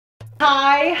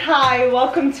Hi,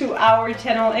 welcome to our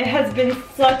channel. It has been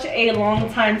such a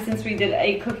long time since we did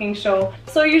a cooking show.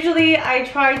 So usually I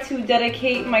try to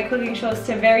dedicate my cooking shows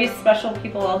to very special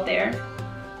people out there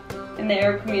in the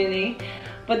Arab community.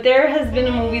 But there has been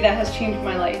a movie that has changed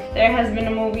my life. There has been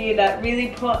a movie that really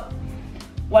put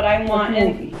what I want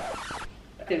in.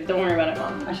 Don't worry about it,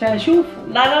 Mom. عشان أشوف.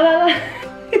 La.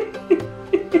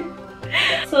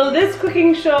 So this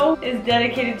cooking show is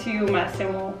dedicated to you,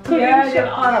 Massimo.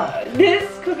 This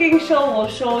cooking show will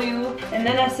show you إن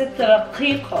أنا ست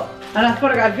رقيقة. أنا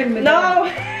أتفرج على الفيلم ده. No.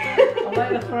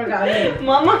 والله أتفرج عليه.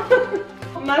 Mama,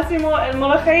 Massimo,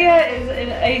 Molokhia is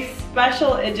a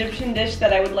special Egyptian dish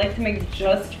that I would like to make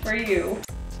just for you.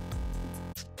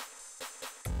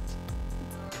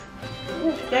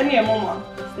 استني يا ماما.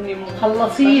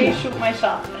 خلصيني. Shoot my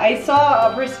shot. I saw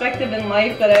a perspective in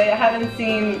life that I haven't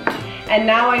seen, and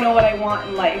now I know what I want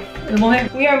in life. المهم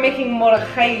We are making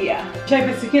Molokhia. شايف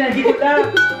السكينة دي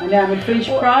كلها؟ هنعمل فرنش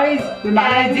فرايز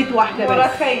بمعلقة زيت واحدة بس.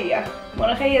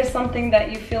 Molokhia is something that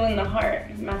you feel in the heart,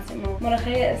 Massimo.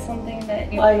 Molokhia is something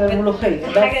that you. أيوة الملوخية.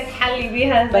 حاجة تحلي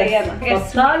بيها زينا.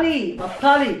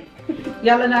 بطلي.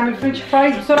 يلا نعمل فرنش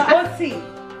فرايز بسرعة. بصي.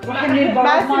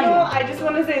 Massimo, I just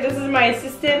want to say this is my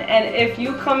assistant, and if you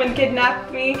come and kidnap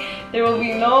me, there will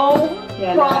be no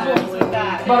problems with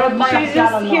that. She's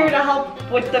just here to help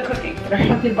with the cooking. رح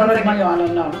احط البراد ميه على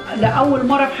النار. لأول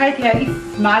مرة في حياتي هقيس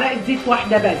معلقة زيت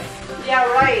واحدة بس. Yeah,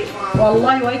 right, Mom.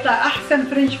 والله وهيطلع أحسن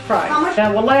فرنش فرايز.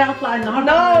 والله هطلع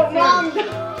النهارده. No, Mom.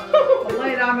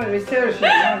 والله نعمل ريسيرش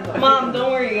النهارده. Mom,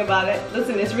 don't worry about it.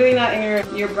 Listen, it's really not in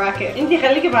your bracket. أنتِ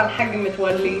خليكي مع الحاج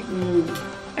متولي.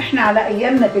 احنا على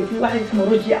ايامنا كان في واحد اسمه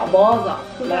رشدي أباظة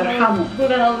الله يرحمه. Who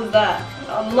the hell is that?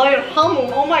 الله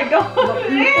يرحمه. Oh my god.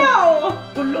 Ew.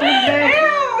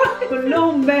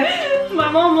 كلهم ماتوا. My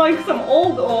mom likes some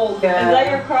old. Yeah. Is that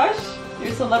your crush?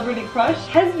 Your celebrity crush?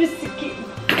 I'm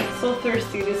so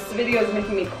thirsty. This video is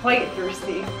making me quite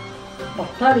thirsty.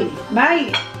 بطلي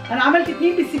مي. انا عملت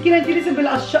 2 بالسكينه، انت لسه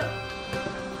بالقشة.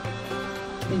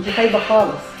 انت خايبه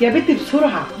خالص يا بنتي.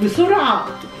 بسرعه.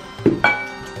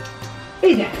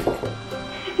 ايه ده؟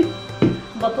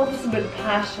 بطاطس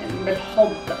بالباشن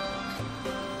بالحب.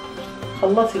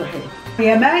 خلصي وحيد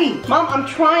يا مي. Mom, I'm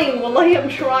trying. والله I'm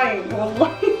trying.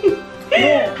 والله.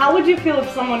 How would you feel if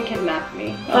someone kidnapped me?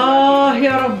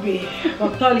 يا ربي.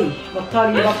 بطلي. If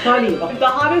the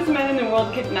hottest man in the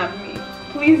world kidnapped me,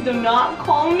 please do not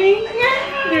call me.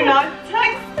 Do not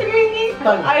text me.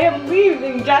 I am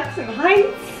leaving Jackson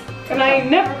Heights and I am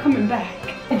never coming back.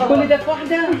 كل ده في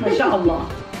واحدة؟ ما شاء الله.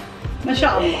 ما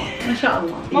شاء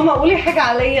الله. ماما قولي حاجة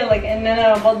عليا like ان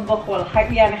انا بطبخ ولا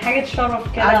حاجة، يعني حاجة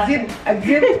شرف كده.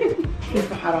 اكذب.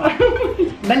 اسم حرام.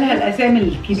 مالها الاسامي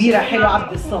الكبيرة حلوة،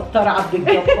 عبد الستار، عبد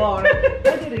الجبار.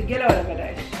 ادي الرجالة ولا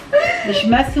بلاش. مش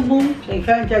ماسمو.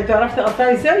 شايفة انت هتعرفي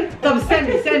تقطعي ازاي؟ طب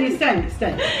استني.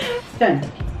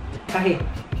 اهي.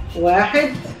 واحد.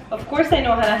 Of course I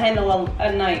know how to handle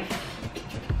a knife.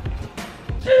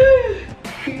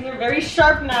 These are very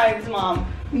sharp knives, Mom.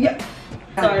 Yeah.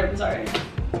 I'm sorry.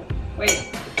 Wait.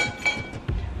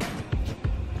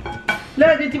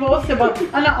 لا دي انت بوصي بقى.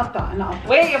 انا اقطع.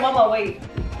 Wait يا ماما wait.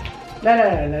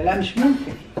 لا مش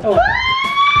ممكن.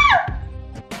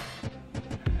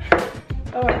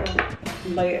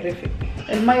 الله يقرفك.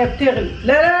 المية بتغلي.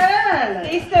 لا.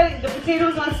 Stay steady. The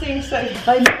potatoes not staying steady.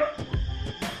 طيب.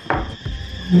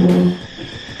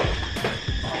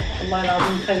 والله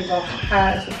العظيم خايبة.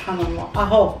 سبحان الله.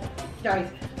 اهو. تعالي.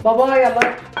 بابا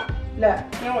يلا. لا.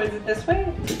 No, is it this way?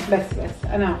 بس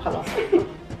أنا خلاص.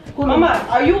 Mama,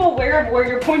 are you aware of where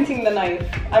you're pointing the knife?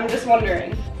 I'm just wondering.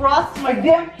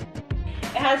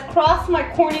 It has crossed my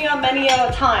cornea many a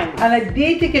time. أنا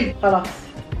اديتك خلاص.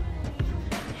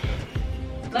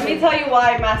 Let me tell you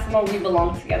why Massimo we belong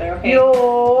together, okay?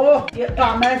 يوه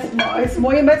يقطع ماسمو.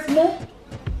 اسمه ايه ماسمو؟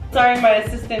 Sorry, my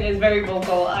assistant is very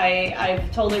vocal.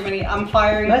 I've told her I'm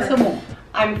firing her. ماسمو.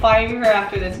 I'm firing her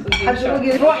after this cooking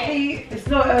show. روحي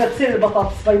تسلقي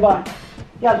البطاطس. باي.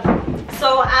 يلا. So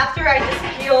after I just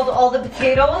peeled all the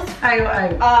potatoes,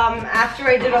 أيوة. after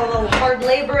I did all the hard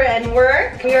labor and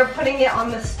work, we are putting it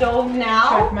on the stove now.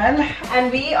 شوية ملح.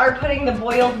 And we are putting the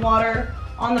boiled water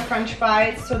on the French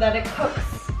fries so that it cooks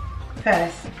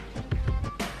fast.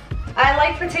 I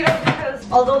like potatoes because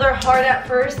although they're hard at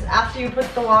first, after you put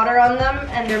the water on them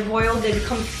and they're boiled, they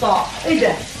become soft. ايه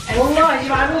ده؟ والله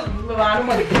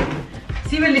معلومة دي.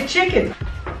 سيب التشيكن.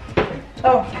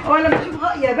 أو لما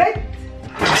تشوفها يا بنت.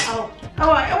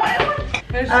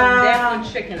 There's some damn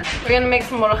chicken. We're gonna make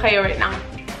some molokhia right now.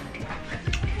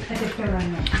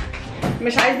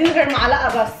 مش عايزين غير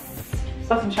معلقة بس.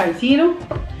 بس مش عايزينه.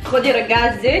 خدي رجعي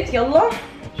الزيت يلا.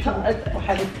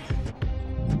 وحبيبتي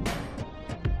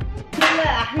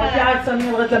احنا قاعد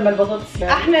صينية لغاية لما البطاطس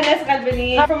احنا ناس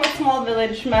غلبانين from a small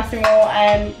village Massimo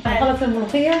and نخلص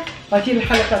الملوخية وهاتي لي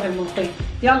الحلة بتاعت الملوخية.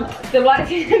 يلا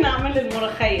دلوقتي نعمل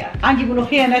الملوخية. عندي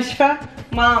ملوخية ناشفة.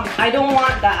 Mom, I don't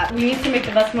want that. We need to make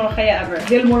the best ملوخية ever.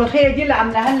 دي الملوخية دي اللي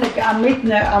عاملاها لك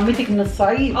عمتك من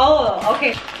الصعيد. Oh,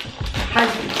 okay.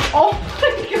 حلوة. Oh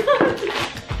my god.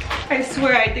 I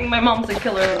swear I think my mom's a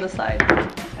killer on the side.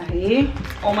 اهي.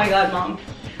 Oh my god, Mom.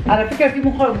 على فكرة في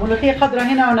ملوخية خضراء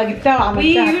هنا وانا جبتها We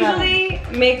وعملتها. usually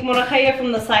make ملوخية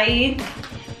from the صعيد,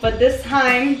 but this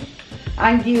time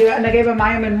عندي انا جايبة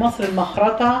معايا من مصر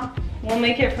المخرطة. we'll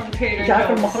make it from Trader انت عارفة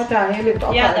Joe's. المخرطة هي اللي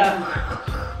بتقطع. Yeah, ده.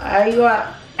 ايوه.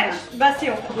 بس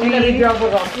يو. هنا بيبيعوا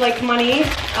بالراس. Like money,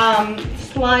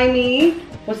 slimy.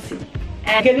 بصي.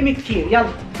 كلمي كتير. يلا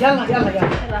يلا يلا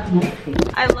يلا.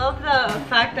 I love the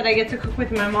fact that I get to cook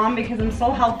with my mom because I'm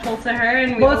so helpful to her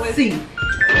and we always بصي.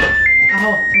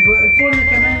 اهو الفرن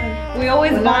كمان. we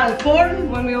always bond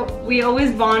الفرن. when we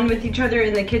always bond with each other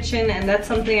in the kitchen, and that's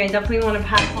something I definitely want to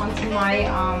pass on to my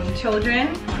children.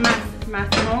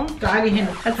 Massimo. تعالي هنا.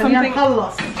 That's خلينا something-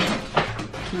 نخلص.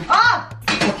 Ah!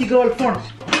 حطي جوه الفرن.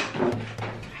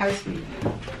 حاسبي.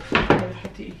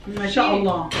 حطي. ما شاء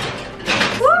الله.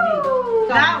 Woo!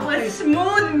 That was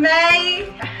smooth, May.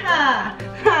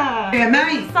 يا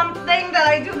ماي. Something that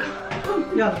I do.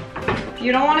 يلا.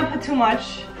 You don't want to put too much.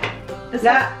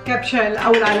 لا كبشة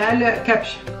الأول على الأقل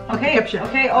كبشة. Okay. كبشة.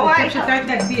 Okay. Oh, الكبشة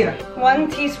بتاعتنا كبيرة.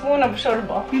 1 teaspoon of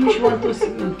شوربة. في مش 1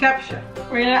 teaspoon كبشة.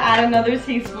 We're gonna add another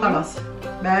teaspoon. خلاص.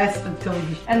 بس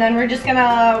بتسويش. And then we're just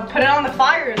gonna put it on the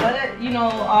fire, let it, you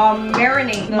know,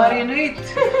 marinate. مارينيت.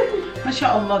 ما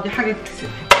شاء الله دي حاجة تكسب.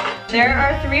 There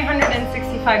are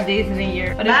 365 days in a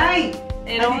year. But ماي.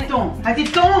 it هاتي only التوم. هاتي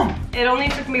التوم. it only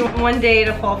took me 1 day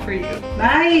to fall for you.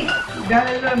 ماي.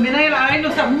 ده منيل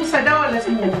على سموسة ده ولا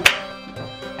اسمه؟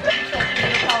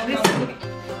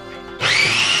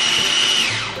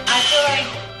 I feel like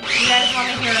you guys want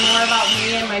to hear more about me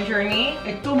and my journey.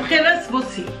 التوم خلص.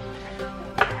 بصي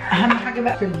اهم حاجه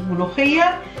بقى في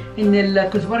الملوخيه ان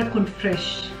الكزبره تكون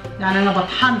فريش، يعني انا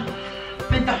بطحنها.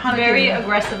 انت طحنها Very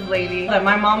aggressive lady. That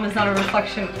my mom is not a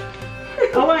reflection.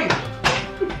 اوي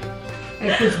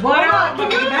الكزبره ما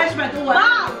تجيبهاش مدوقه.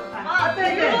 Mom,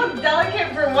 you look delicate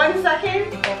for 1 second.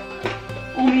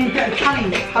 قومي انت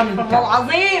اطحني والله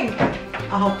العظيم.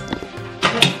 اهو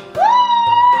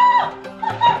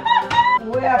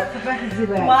وقع في سفاح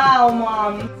الزباله. Wow,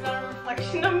 Mom. It's not a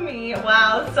reflection of me.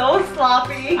 Wow, so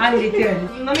sloppy. عندي تاني.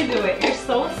 Let me do it. You're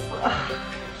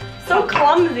so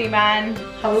clumsy, man.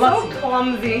 خلصي. So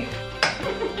clumsy.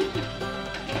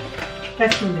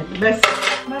 بس النبي بس.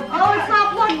 Oh, it's not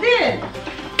plugged in.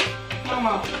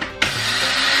 Mama.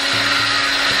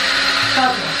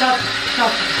 شاطره شاطره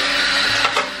شاطره.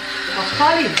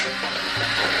 بطلي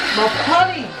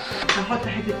بطلي. هحط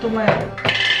حته تومه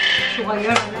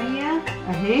صغيره نيه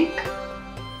اهي.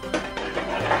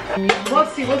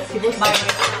 بصي بصي بصي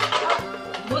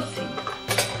بصي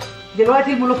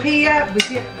دلوقتي الملوخيه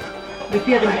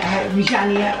بتغلي مش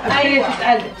يعني أيوة.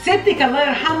 تتقلب. ستك الله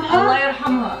يرحمها. الله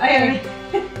يرحمها. أيوة.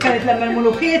 كانت لما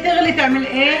الملوخيه تغلي تعمل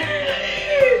ايه؟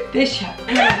 تشهق.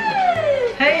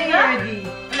 هي دي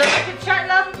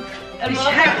تشهق.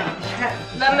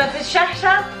 لما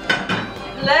تتشحشح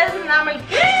لازم نعمل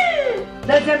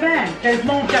ده زمان كانت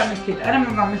ماما بتعمل كده، انا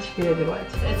ما بعملش كده دلوقتي.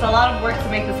 It's a lot of work to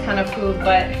make this kind of food,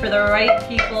 but for the right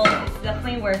people, it's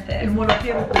definitely worth it.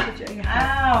 الملوخيه ما بتاخدش اي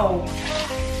حاجه. Ow!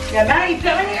 يا ماي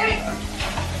بتعملي ايه؟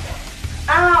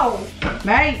 Ow!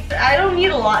 ماي I don't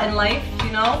need a lot in life,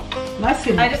 you know?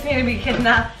 ماسيمو. I just need to be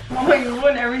kidnapped. Mama, you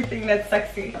ruin everything that's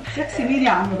sexy. سكسي مين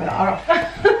يا عم بالقرف؟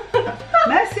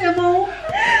 ماسيمو.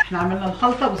 احنا عملنا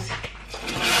الخلطه. بصي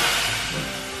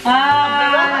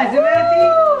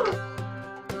زبادي.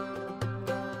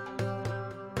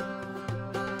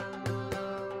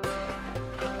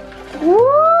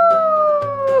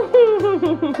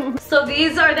 So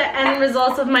these are the end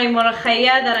results of my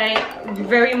molokhia that I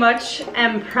very much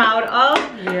am proud of.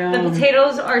 Yeah. The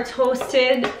potatoes are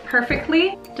toasted perfectly,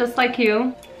 just like you.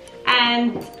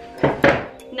 And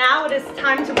now it is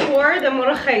time to pour the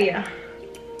molokhia.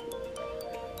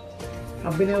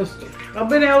 ربنا يستر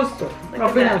ربنا يستر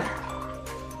ربنا يستر.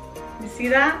 You see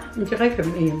that? انت خايفه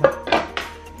من ايه؟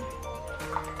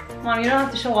 Mom, you don't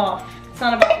have to show off. It's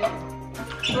not about you.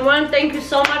 I want to thank you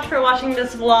so much for watching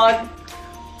this vlog.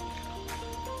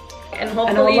 And انا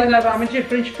hopefully والله ما بعملش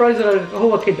الفرنش فرايز غير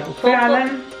هو كده وفعلا.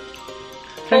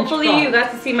 Hopefully you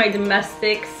got to see my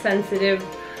domestic, sensitive,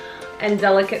 and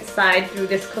delicate side through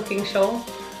this cooking show.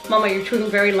 Mama, you're chewing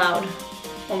very loud.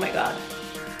 Oh my god.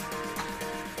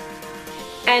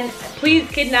 And please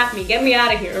kidnap me. Get me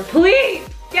out of here. Please!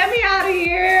 Get me out of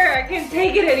here! I can't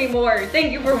take it anymore.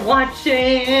 Thank you for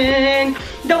watching.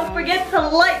 Don't forget to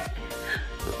like,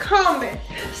 comment,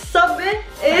 submit,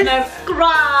 and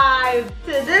subscribe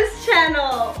to this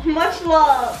channel. Much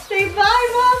love. Say bye,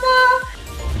 Mama.